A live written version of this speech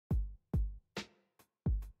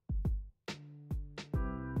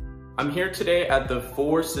I'm here today at the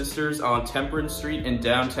Four Sisters on Temperance Street in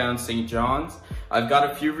downtown St. John's. I've got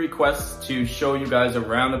a few requests to show you guys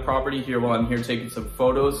around the property here while I'm here taking some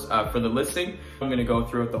photos for the listing. I'm gonna go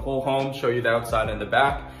through the whole home, show you the outside and the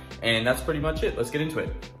back, and that's pretty much it. Let's get into it.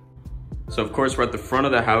 So of course we're at the front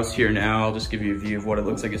of the house here now. I'll just give you a view of what it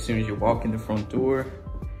looks like as soon as you walk in the front door.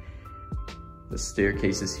 The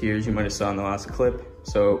staircase is here, as you might have saw in the last clip.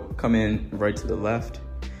 So come in right to the left.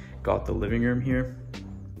 Got the living room here.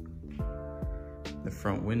 The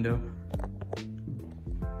front window.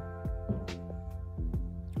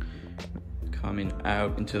 Coming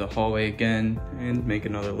out into the hallway again and make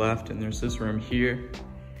another left, and there's this room here.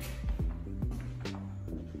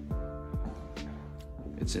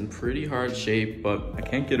 It's in pretty hard shape, but I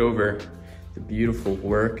can't get over the beautiful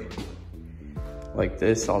work like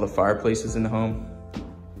this, all the fireplaces in the home.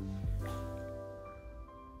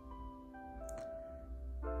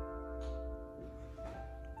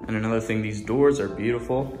 And another thing, these doors are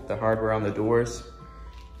beautiful. The hardware on the doors,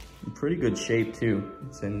 in pretty good shape too.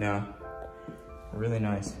 It's in really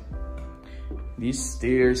nice. These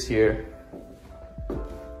stairs here,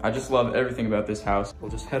 I just love everything about this house.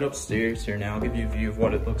 We'll just head upstairs here now. I'll give you a view of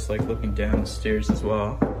what it looks like looking down the stairs as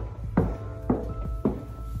well.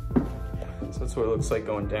 So that's what it looks like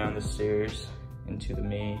going down the stairs into the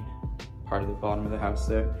main part of the bottom of the house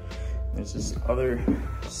there. There's this other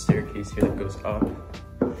staircase here that goes up.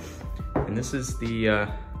 And this is the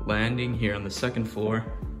landing here on the second floor.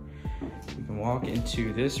 You can walk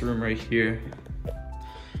into this room right here.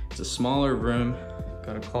 It's a smaller room.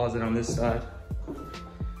 Got a closet on this side.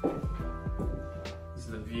 This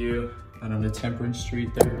is the view out on the Temperance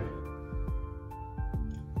Street there.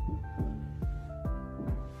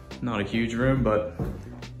 Not a huge room, but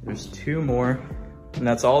there's two more. And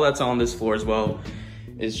that's all that's on this floor as well,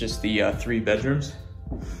 is just the 3 bedrooms.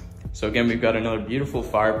 So again, we've got another beautiful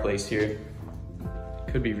fireplace here.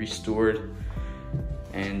 Could be restored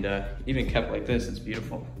and even kept like this, it's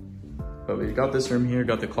beautiful. But we've got this room here,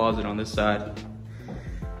 got the closet on this side,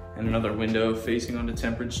 and another window facing onto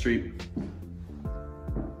Temperance Street.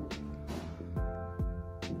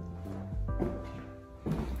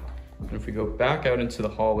 And if we go back out into the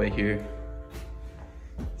hallway here,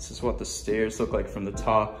 this is what the stairs look like from the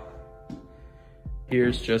top.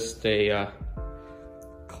 Here's just a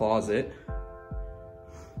closet.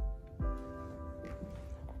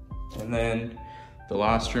 And then the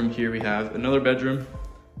last room here, we have another bedroom.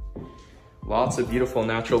 Lots of beautiful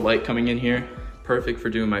natural light coming in here. Perfect for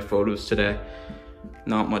doing my photos today.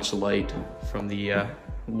 Not much light from the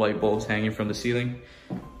light bulbs hanging from the ceiling.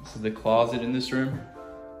 This is the closet in this room.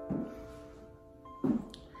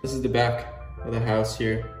 This is the back of the house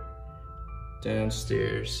here.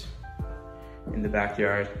 Downstairs in the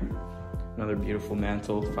backyard. Another beautiful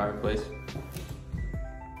mantle fireplace.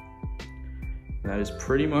 And that is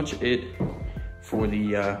pretty much it for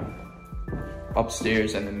the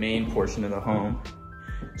upstairs and the main portion of the home.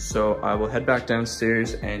 So I will head back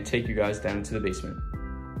downstairs and take you guys down into the basement.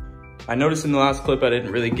 I noticed in the last clip I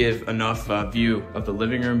didn't really give enough view of the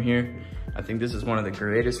living room here. I think this is one of the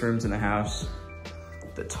greatest rooms in the house.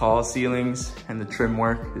 The tall ceilings and the trim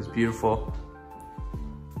work is beautiful.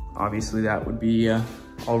 Obviously that would be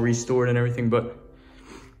all restored and everything, but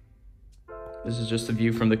this is just a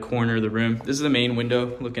view from the corner of the room. This is the main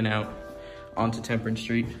window looking out onto Temperance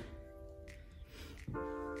Street.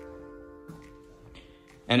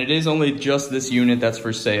 And it is only just this unit that's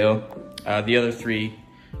for sale. The other 3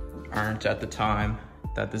 aren't at the time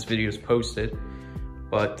that this video is posted.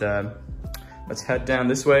 But let's head down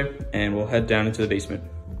this way and we'll head down into the basement.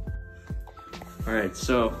 All right,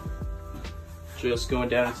 so just going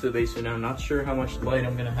down into the basement now. I'm not sure how much light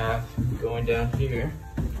I'm gonna have going down here.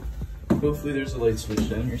 Hopefully there's a light switch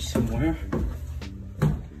down here somewhere.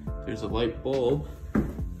 There's a light bulb,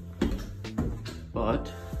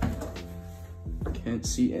 but can't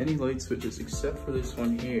see any light switches except for this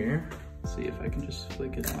one here. Let's see if I can just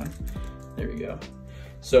flick it on. There we go.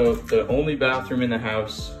 So the only bathroom in the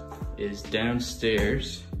house is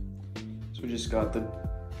downstairs. So we just got the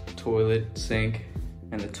toilet, sink,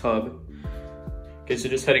 and the tub. Okay, so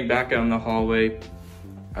just heading back out in the hallway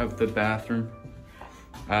of the bathroom.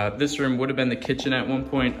 This room would have been the kitchen at one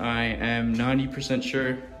point. I am 90%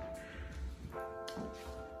 sure.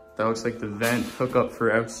 That looks like the vent hookup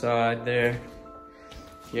for outside there.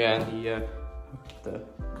 Yeah, and the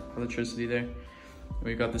electricity there.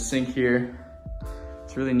 We've got the sink here.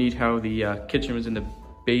 It's really neat how the kitchen was in the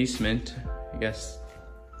basement, I guess,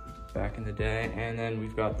 back in the day. And then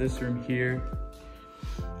we've got this room here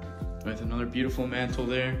with another beautiful mantle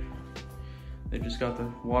there. They just got the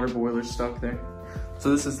water boiler stuck there.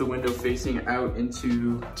 So this is the window facing out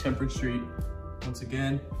into Temperance Street once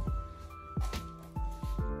again.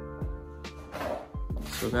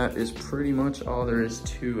 So that is pretty much all there is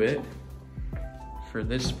to it for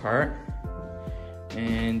this part.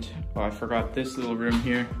 And oh, I forgot this little room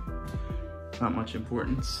here. Not much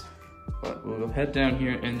importance, but we'll head down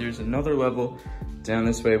here, and there's another level down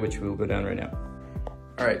this way, which we'll go down right now.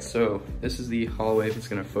 All right, so this is the hallway that's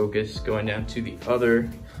gonna focus going down to the other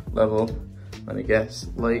level. Let me guess,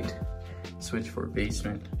 light switch for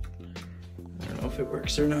basement. I don't know if it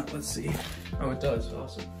works or not, let's see. Oh, it does,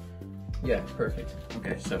 awesome. Yeah, perfect.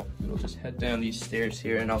 Okay, so we'll just head down these stairs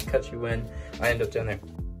here, and I'll catch you when I end up down there.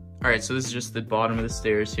 All right, so this is just the bottom of the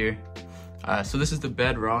stairs here. So this is the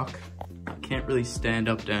bedrock. I can't really stand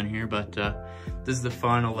up down here, but this is the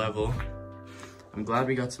final level. I'm glad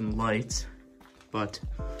we got some lights, but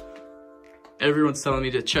everyone's telling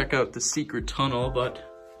me to check out the secret tunnel, but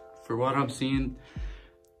for what I'm seeing,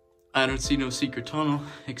 I don't see no secret tunnel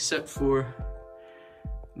except for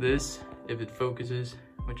this, if it focuses,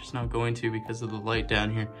 which it's not going to because of the light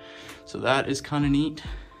down here. So that is kind of neat.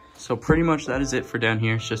 So pretty much that is it for down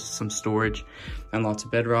here. It's just some storage and lots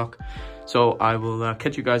of bedrock. So I will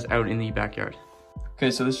catch you guys out in the backyard.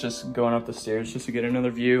 Okay, so this is just going up the stairs just to get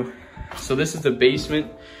another view. So this is the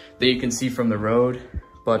basement that you can see from the road,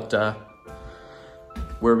 but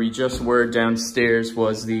where we just were downstairs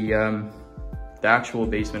was the actual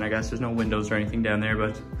basement. I guess there's no windows or anything down there,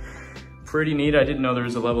 but pretty neat. I didn't know there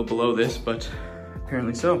was a level below this, but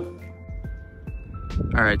apparently so.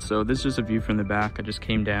 All right, so this is just a view from the back. I just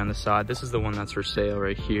came down the side. This is the one that's for sale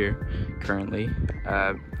right here currently.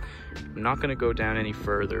 I'm not gonna go down any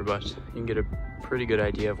further, but you can get a pretty good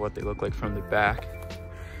idea of what they look like from the back.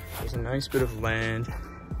 There's a nice bit of land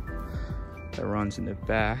that runs in the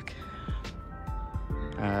back.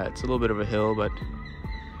 It's a little bit of a hill, but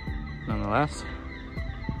nonetheless,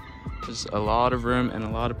 there's a lot of room and a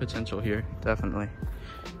lot of potential here, definitely.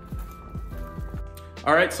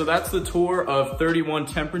 All right, so that's the tour of 31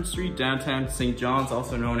 Temperance Street, downtown St. John's,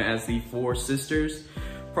 also known as the Four Sisters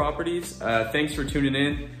properties. Thanks for tuning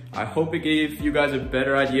in. I hope it gave you guys a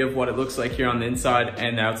better idea of what it looks like here on the inside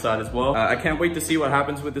and outside as well. I can't wait to see what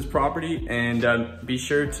happens with this property, and be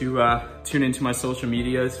sure to tune into my social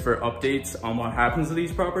medias for updates on what happens to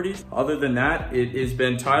these properties. Other than that, it has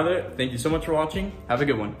been Tyler. Thank you so much for watching. Have a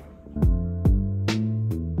good one.